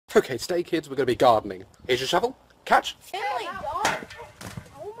Okay, today, kids, we're going to be gardening. Here's your shovel. Catch.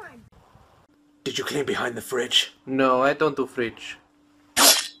 Oh my. Did you clean behind the fridge? No, I don't do fridge.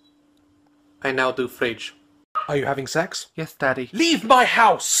 I now do fridge. Are you having sex? Yes, Daddy. Leave my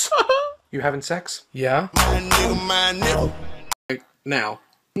house! You having sex? Yeah. My nigga. Now.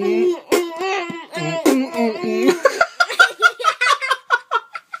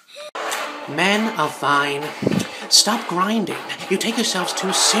 Men are fine. Stop grinding. You take yourselves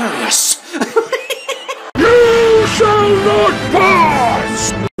too serious. You shall not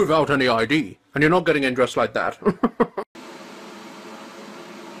pass! Without any ID. And you're not getting in dressed like that.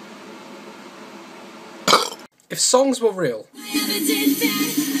 If songs were real.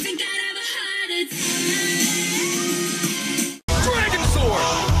 Dragon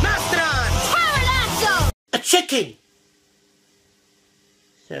Sword! Mastodon! A chicken!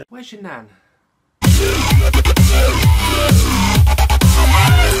 Where's your nan?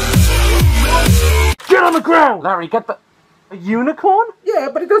 Get on the ground! Larry, get the... A unicorn? Yeah,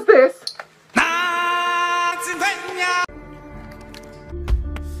 but it does this.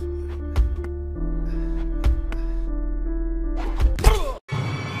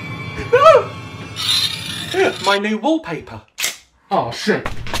 My new wallpaper. Oh, shit.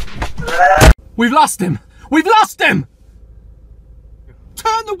 We've lost him! We've lost him!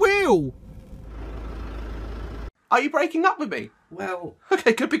 Turn the wheel! Are you breaking up with me? Well...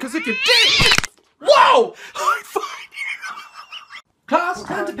 Okay, good, because if you did... Whoa! I'm fine. Class,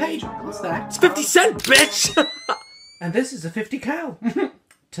 turn to page. What's that? It's 50 cent, bitch! And this is a 50 cal.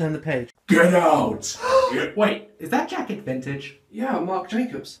 Turn the page. Get out! Wait, is that jacket vintage? Yeah, Mark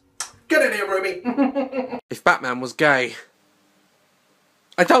Jacobs. Get in here, Ruby. If Batman was gay...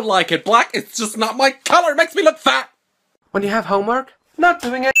 I don't like it. Black, it's just not my colour. It makes me look fat. When you have homework, not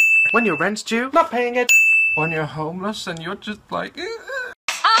doing it. When your rent's due, not paying it. When you're homeless and you're just like... All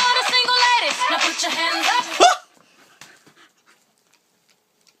the single ladies, now put your hands up.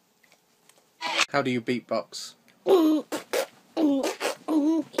 How do you beatbox?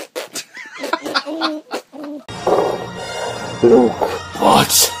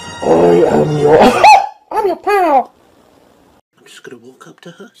 What? I am your... I'm your pal. I'm just gonna walk up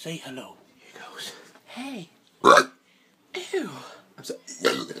to her, say hello. Here goes. Hey. Ew. I'm so...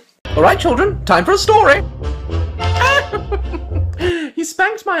 Alright, children, time for a story. He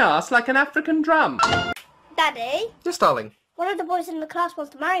spanked my ass like an African drum. Daddy, Yes, darling. one of the boys in the class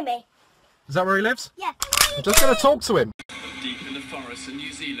wants to marry me. Is that where he lives? Yeah. I'm just going to talk to him. Deep in the forest in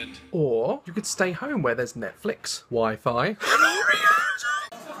New Zealand. Or you could stay home where there's Netflix, Wi-Fi.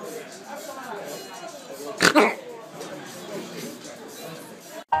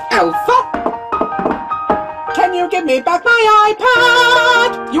 Elsa? Can you give me back my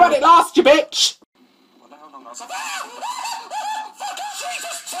iPad? You had it last, you bitch!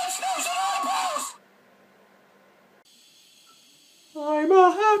 I'm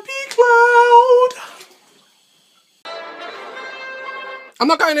a happy cloud. I'm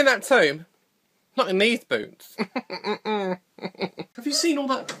not going in that tomb. Not in these boots. Have you seen all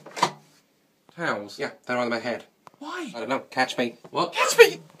that? Towels? Yeah, they're on my head. Why? I don't know. Catch me. What? Catch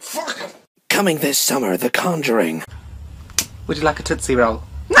me! Fuck! Coming this summer, The Conjuring. Would you like a Tootsie Roll?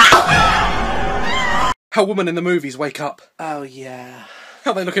 How women in the movies wake up. Oh, yeah.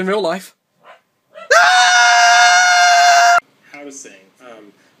 How they look in real life. How to sing.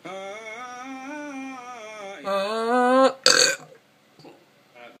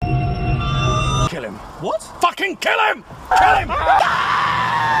 Kill him. What? Fucking kill him! Kill him!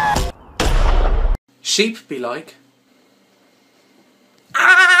 Sheep be like.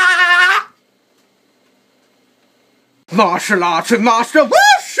 Martial arts and master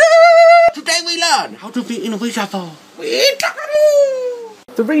worship! Today we learn how to be invisible.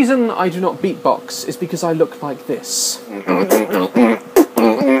 The reason I do not beatbox is because I look like this.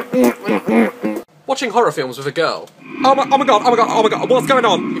 Watching horror films with a girl. Oh my god, oh my god, oh my god, what's going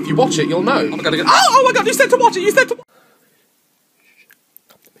on? If you watch it, you'll know. Oh my god, oh my god, you said to watch it, you said to...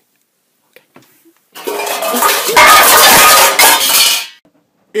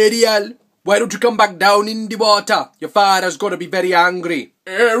 Ariel, why don't you come back down in the water? Your father's gonna be very angry.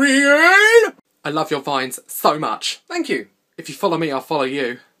 Ariel! I love your vines so much. Thank you. If you follow me, I'll follow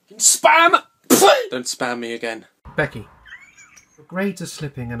you. Spam! Don't spam me again. Becky. Your grades are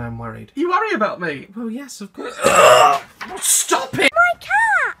slipping and I'm worried. You worry about me? Well, yes, of course. Stop it! My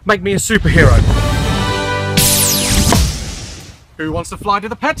cat! Make me a superhero. Who wants to fly to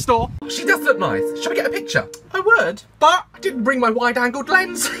the pet store? She does look nice. Shall we get a picture? I would, but I didn't bring my wide-angled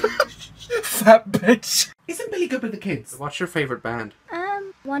lens. Fat bitch. Isn't Billy good with the kids? What's your favourite band?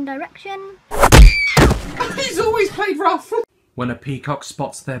 One Direction. He's always played rough. When a peacock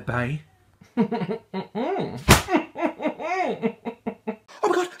spots their bay. Oh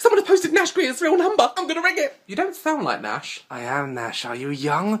my god, someone has posted Nash Greer's real number. I'm gonna ring it. You don't sound like Nash. I am Nash. Are you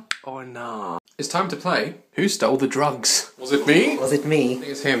young or not? It's time to play. Who stole the drugs? Was it me? Was it me? I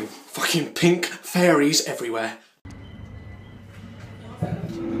think it's him. Fucking pink fairies everywhere.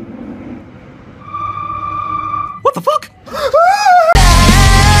 What the fuck?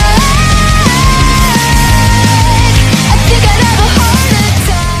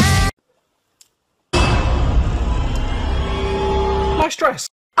 Nice dress.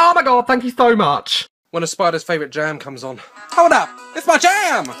 Oh my god, thank you so much. When a spider's favourite jam comes on. Hold up! It's my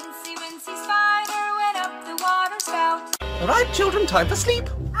jam! Alright, children, time for sleep.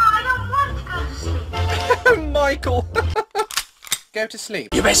 Oh, Michael. Go to sleep.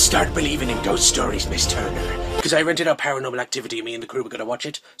 You best start believing in ghost stories, Miss Turner. Because I rented out Paranormal Activity and me and the crew were gonna watch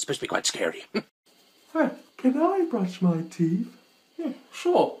it. It's supposed to be quite scary. Can I brush my teeth? Yeah,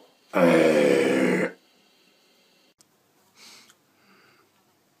 sure.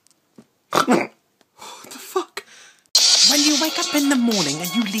 What the fuck? When you wake up in the morning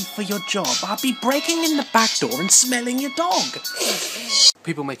and you leave for your job, I'll be breaking in the back door and smelling your dog.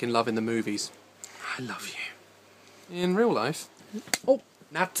 People making love in the movies. I love you. In real life? Oh,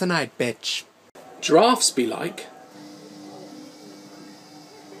 not tonight, bitch. Giraffes be like.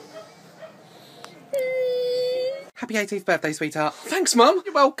 Happy 18th birthday, sweetheart. Thanks, Mum.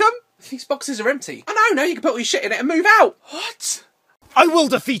 You're welcome. These boxes are empty. I know, you can put all your shit in it and move out. What? I will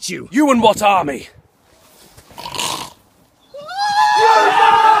defeat you! You and what army?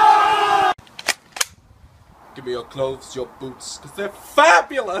 Give me your clothes, your boots, because they're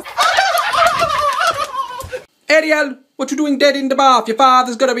fabulous. Ariel, what you doing dead in the bath? Your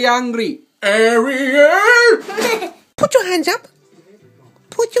father's gonna be angry. Ariel! Put your hands up.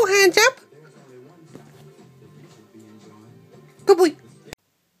 Put your hands up. Good boy.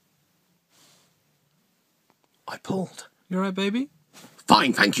 I pulled. You alright, baby?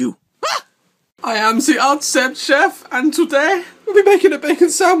 Fine, thank you. I am the outside chef, and today we'll be making a bacon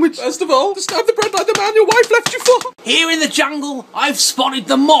sandwich. First of all, just have the bread like the man your wife left you for. Here in the jungle, I've spotted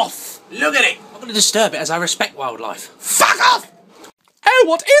the moth. Look at it. I'm going to disturb it as I respect wildlife. Fuck off! Oh,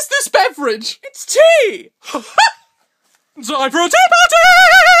 what is this beverage? It's tea! Time for a tea party!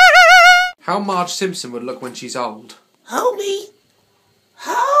 How Marge Simpson would look when she's old. Hold me.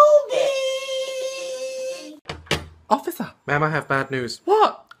 Hold me. Officer. Ma'am, I have bad news.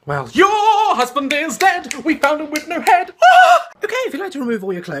 What? Well, Your husband is dead. We found him with no head. Okay, if you'd like to remove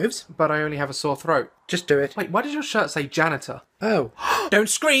all your clothes. but I only have a sore throat. Just do it. Wait, why does your shirt say janitor? Oh. Don't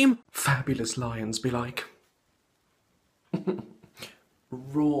scream. Fabulous lions be like.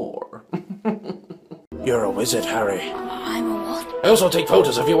 Roar. You're a wizard, Harry. I'm a what? I also take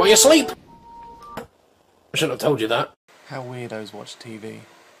photos of you while you sleep. I shouldn't have told you that. How weirdos watch TV.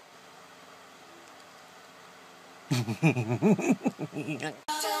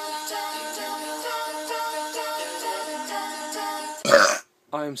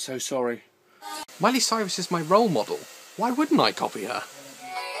 I am so sorry. Miley Cyrus is my role model. Why wouldn't I copy her?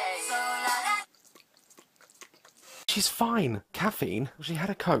 She's fine. Caffeine. She had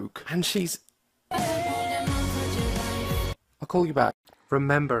a Coke. And she's... I'll call you back.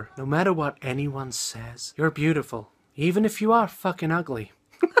 Remember, no matter what anyone says, you're beautiful. Even if you are fucking ugly.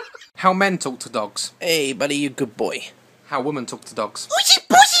 How men talk to dogs. Hey, buddy, you good boy. How women talk to dogs. Ooshy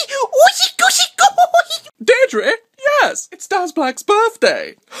pussy! Ooshy gushy goy! Deirdre? Yes, it's Daz Black's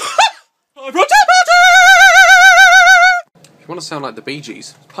birthday. If you want to sound like the Bee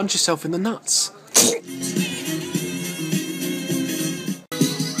Gees, punch yourself in the nuts.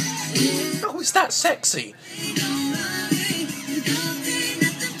 Oh, is that sexy?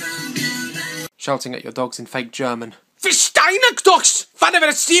 Shouting at your dogs in fake German. Versteinigdogs! Van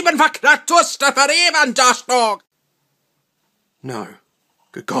der Sieben Verkratus der Vereben das Dog! No.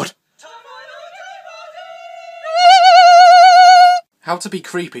 Good God. How to be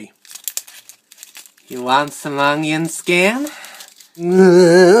creepy. You want some onion skin?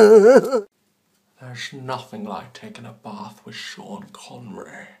 There's nothing like taking a bath with Sean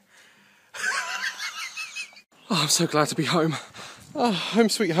Connery. Oh, I'm so glad to be home. Oh, home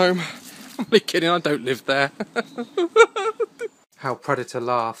sweet home. I'm only kidding, I don't live there. How Predator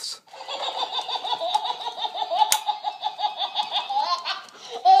laughs.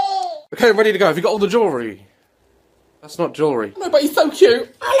 Okay, I'm ready to go. Have you got all the jewellery? That's not jewellery. No, but he's so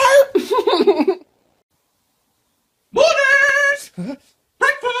cute. Hello! Morning!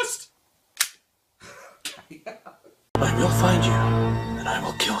 Breakfast! I will find you, and I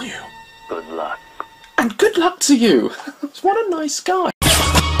will kill you. Good luck. And good luck to you. What a nice guy.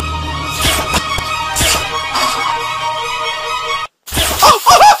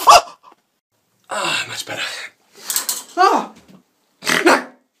 That's better. Ah! Oh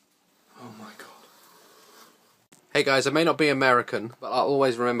my god. Hey guys, I may not be American, but I'll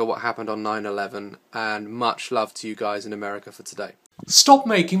always remember what happened on 9/11, and much love to you guys in America for today. Stop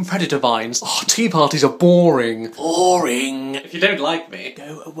making predator vines. Oh, tea parties are boring. Boring. If you don't like me,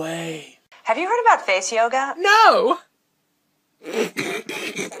 Go away. Have you heard about face yoga? no!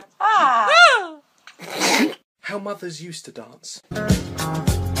 Ah! How mothers used to dance.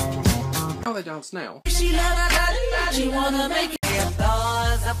 How they dance now. She wanna make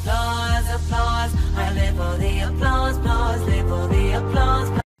applause, applause, applause. I live for the applause, applause, live for the applause.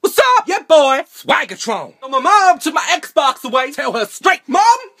 What's up? Yeah, boy. Swaggertron. My mom took my Xbox away. Tell her straight,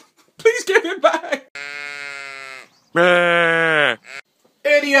 Mom, please give it back.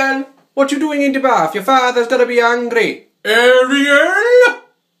 Ariel, what you doing in the bath? Your father's gonna be angry. Ariel,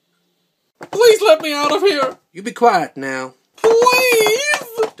 please let me out of here. You be quiet now. Please.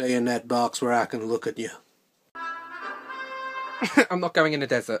 Stay in that box where I can look at you. I'm not going in a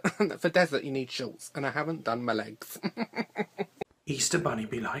desert. For desert, you need shorts, and I haven't done my legs. Easter Bunny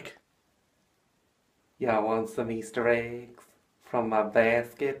be like. Y'all want some Easter eggs from my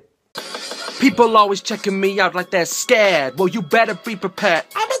basket? People always checking me out like they're scared. Well, you better be prepared.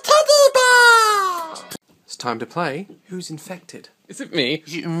 I'm a teddy bear! It's time to play. Who's infected? Is it me?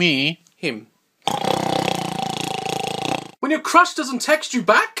 Me? Him. When your crush doesn't text you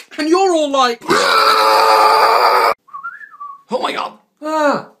back, and you're all like... Oh my god.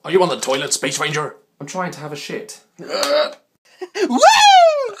 Ah, Are you on the toilet, Space Ranger? I'm trying to have a shit. Woo!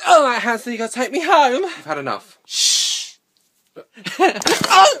 Alright, Hanson, you gotta take me home. I've had enough. Shh.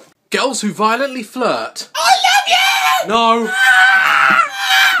 Girls who violently flirt. I love you! No.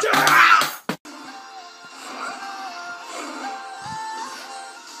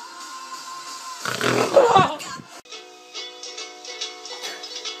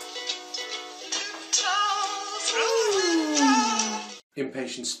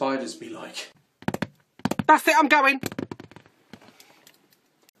 Impatient spiders be like. That's it, I'm going.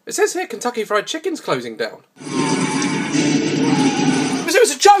 It says here Kentucky Fried Chicken's closing down. It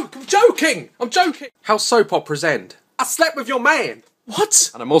was a joke! I'm joking! I'm joking! How soap operas end. I slept with your man! What?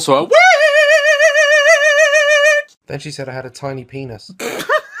 And I'm also a witch! Then she said I had a tiny penis.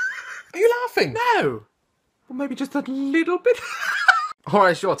 Are you laughing? No! Well, maybe just a little bit.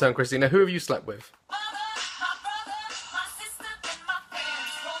 Alright, it's your turn, Christina. Who have you slept with?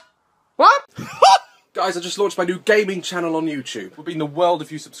 What? Guys, I just launched my new gaming channel on YouTube. It would be in the world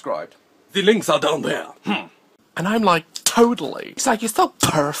if you subscribed. The links are down there. And I'm like, totally. He's like, you're so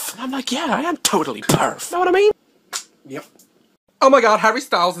perf. And I'm like, yeah, I am totally perf. Know what I mean? Yep. Oh my god, Harry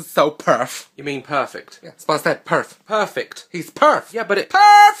Styles is so perf. You mean perfect? Yeah, that's what I said, perf. Perfect. He's perf. Yeah, but it...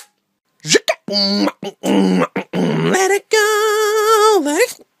 Perf! Let it go, let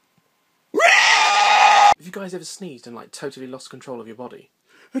it... Have you guys ever sneezed and like totally lost control of your body?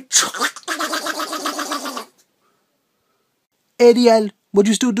 Ariel, what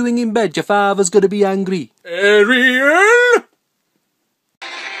you still doing in bed? Your father's gonna be angry. Ariel!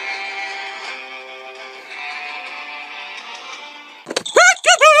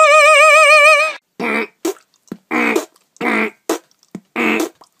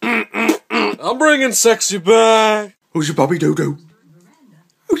 I'm bringing sexy back. Who's your Bobby Doo-Doo?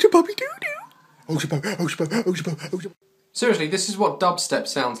 Who's your Bobby Doo-Doo? Who's your Bobby? Who's your Bobby? Who's your Bobby? Who's your... Seriously, this is what dubstep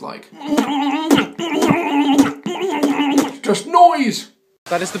sounds like. Just noise!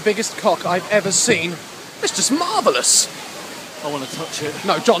 That is the biggest cock I've ever seen. It's just marvellous. I want to touch it.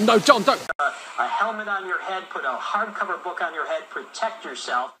 No, John, don't. A helmet on your head, put a hardcover book on your head, protect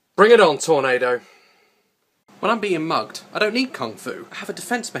yourself. Bring it on, Tornado. When I'm being mugged, I don't need Kung Fu. I have a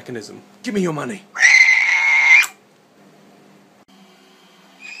defense mechanism. Give me your money.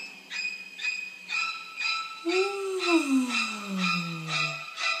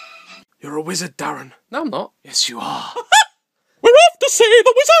 You're a wizard, Darren. No, I'm not. Yes, you are. We're off to see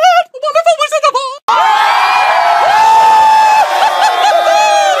the wizard! The wonderful Wizard of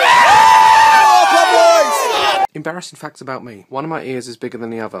Oz! Embarrassing facts about me. One of my ears is bigger than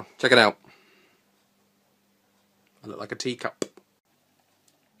the other. Check it out. I look like a teacup.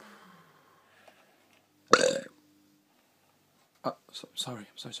 Sorry, I'm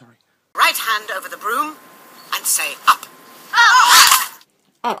so sorry. Right hand over the broom and say up.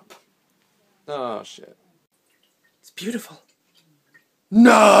 Up. Oh, shit. It's beautiful.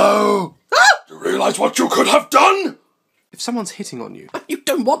 No! Do you realise what you could have done? If someone's hitting on you, you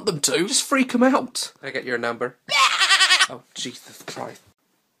don't want them to. Just freak them out. Can I get your number? Oh, Jesus Christ.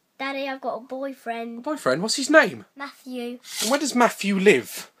 Daddy, I've got a boyfriend. Boyfriend? What's his name? Matthew. Where does Matthew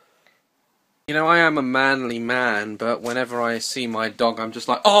live? You know, I am a manly man, but whenever I see my dog, I'm just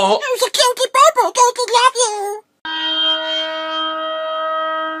like, oh, it was a cutie baby! love you.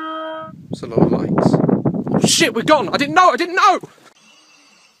 It's a lot of lights. Oh shit, we're gone. I didn't know.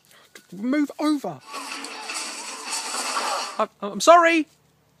 Move over. I'm sorry.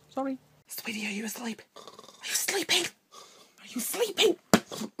 Sorry. Sweetie, are you asleep? Are you sleeping? Are you sleeping?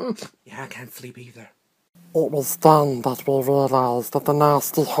 Yeah, I can't sleep either. It was then that we realised that the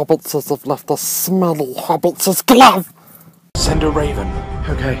nasty hobbitses have left the smelly hobbitses glove. Send a raven.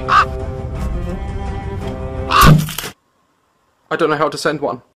 Okay. I don't know how to send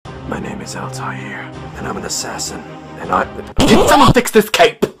one. My name is Altair, and I'm an assassin, and Did someone fix this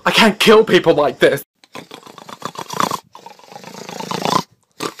cape? I can't kill people like this.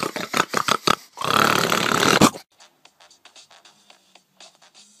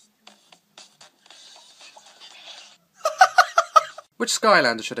 Which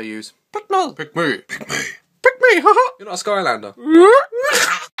Skylander should I use? Pick me. Pick me. Pick me. Pick me, haha. You're not a Skylander.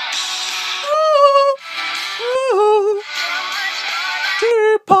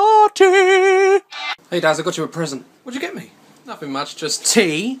 Tea party. Hey Daz, I got you a present. What'd you get me? Nothing much, just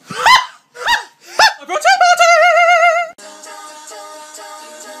tea. I brought tea party!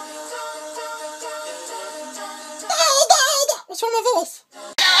 Dad! What's wrong with us?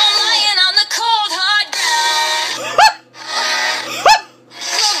 I'm lying on the cold hard ground.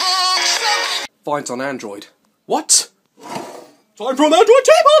 Vine's on Android. What? Time for an Android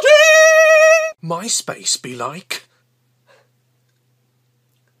tea party! MySpace be like.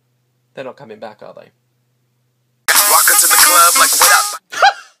 They're not coming back, are they? Walk into the club like, what up?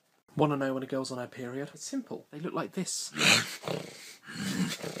 Want to know when a girl's on her period? It's simple. They look like this.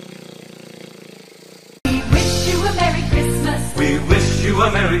 We wish you a Merry Christmas. We wish you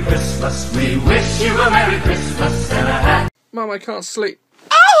a Merry Christmas. We wish you a Merry Christmas and a happy. Mum, I can't sleep.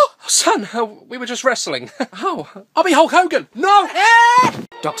 Oh! Son, we were just wrestling. Oh, I'll be Hulk Hogan. No!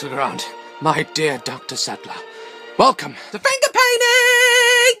 Dr. Grant, my dear Dr. Sattler, welcome to finger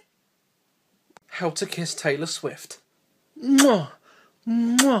painting! How to kiss Taylor Swift. Mwah,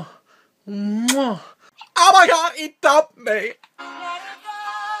 mwah, mwah. Oh my god, he dumped me!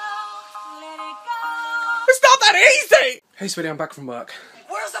 It's not that easy! Hey sweetie, I'm back from work.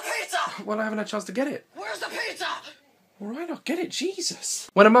 Where's the pizza? Well, I haven't had a chance to get it. Where's the pizza? Alright, I'll get it, Jesus.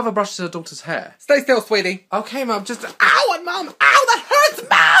 When a mother brushes her daughter's hair. Stay still, sweetie. Okay, Mum, just... Ow, Mum! Ow, that hurts, Mum!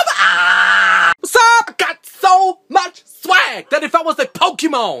 Ah! What's up? I got so much swag that if I was a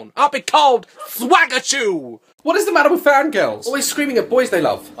Pokemon, I'd be called Swagachu! What is the matter with fangirls? Always screaming at boys they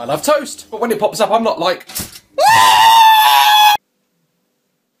love. I love toast, but when it pops up, I'm not like...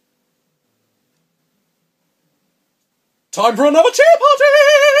 Time for another cheer party!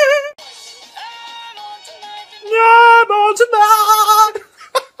 Yeah, more tonight!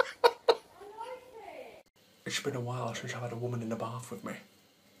 It's been a while since I've had a woman in the bath with me.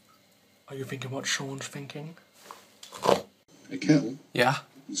 Are you thinking what Sean's thinking? A kettle, Yeah.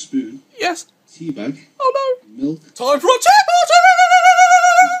 a spoon, Yes. tea bag, Oh no. milk. Time for a tea party!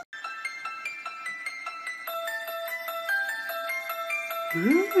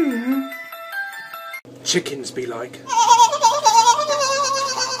 Chickens be like. If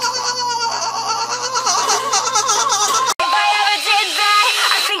I ever did that,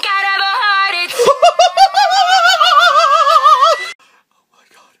 I think I'd have a heart attack. Oh my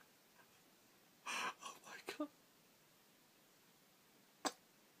god. Oh my god.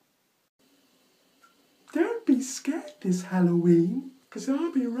 Don't be scared this Halloween, because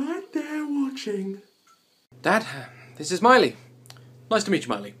I'll be right there watching. Dad, this is Miley. Nice to meet you,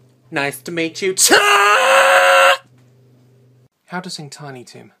 Miley. Nice to meet you too! How to sing Tiny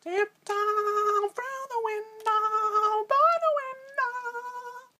Tim. Tip down through the window, by the window.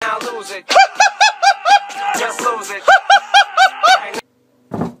 Now lose it. Just lose it.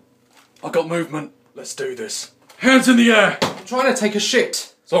 I got movement. Let's do this. Hands in the air. I'm trying to take a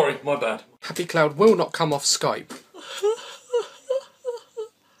shit. Sorry, my bad. Happy Cloud will not come off Skype.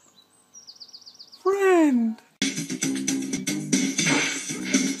 Friend.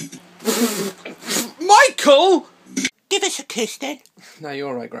 Michael! Give us a kiss then. No, you're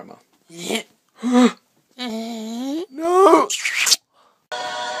alright, Grandma. No.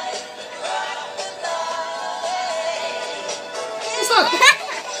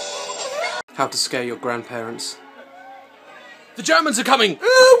 How to scare your grandparents. The Germans are coming!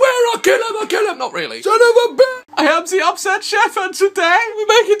 Where? I'll kill him! Not really. Son of a bitch! I am the upset chef, and today we're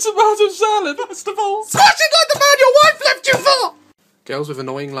making tomato salad, first of all. Squash it like the man your wife left you for! Girls with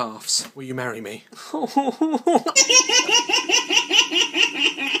annoying laughs, will you marry me?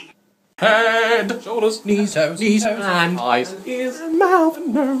 Head, shoulders, knees, toes, and eyes, ears, and mouth,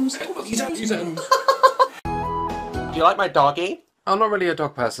 and nose. Do you like my doggy? I'm not really a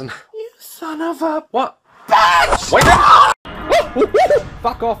dog person. You Son of a... What? Bitch! Wait a...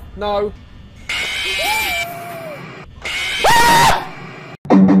 Fuck off, no.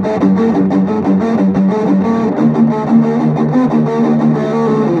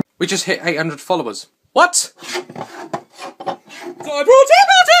 We just hit 800 followers. What? I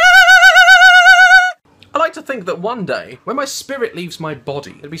like to think that one day, when my spirit leaves my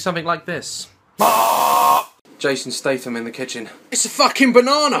body, it'll be something like this. Jason Statham in the kitchen. It's a fucking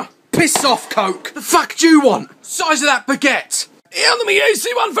banana! Piss off, Coke! The fuck do you want? Size of that baguette! Enemy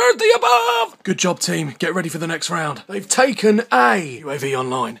AC-130 above! Good job, team. Get ready for the next round. They've taken A. UAV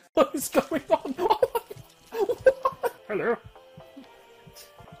online. What is going on? Hello.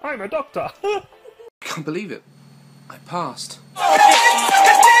 I'm a doctor. I can't believe it. I passed.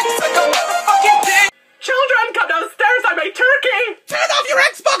 Children, come downstairs, I made turkey! Turn off your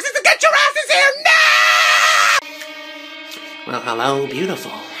Xboxes and get your asses here now! Well, hello,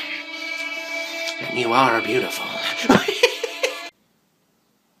 beautiful. And you are beautiful.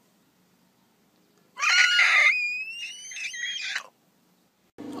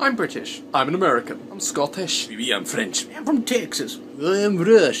 I'm British. I'm an American. I'm Scottish. Maybe I'm French. I'm from Texas. I'm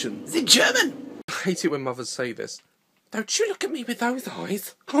Russian. The German. I hate it when mothers say this. Don't you look at me with those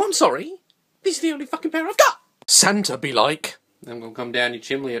eyes. Oh, I'm sorry. These are the only fucking pair I've got. Santa be like. I'm gonna come down your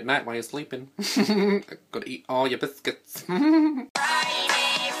chimney at night while you're sleeping. I've gotta eat all your biscuits. Sunday!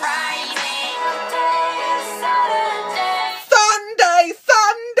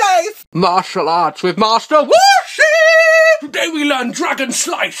 Martial arts with Master Washi! Today we learn Dragon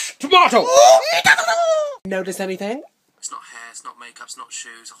Slice! Tomato! Notice anything? It's not hair, it's not makeup, it's not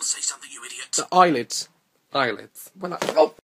shoes. I'll say something, you idiot. The eyelids. Eyelids. Well, oh.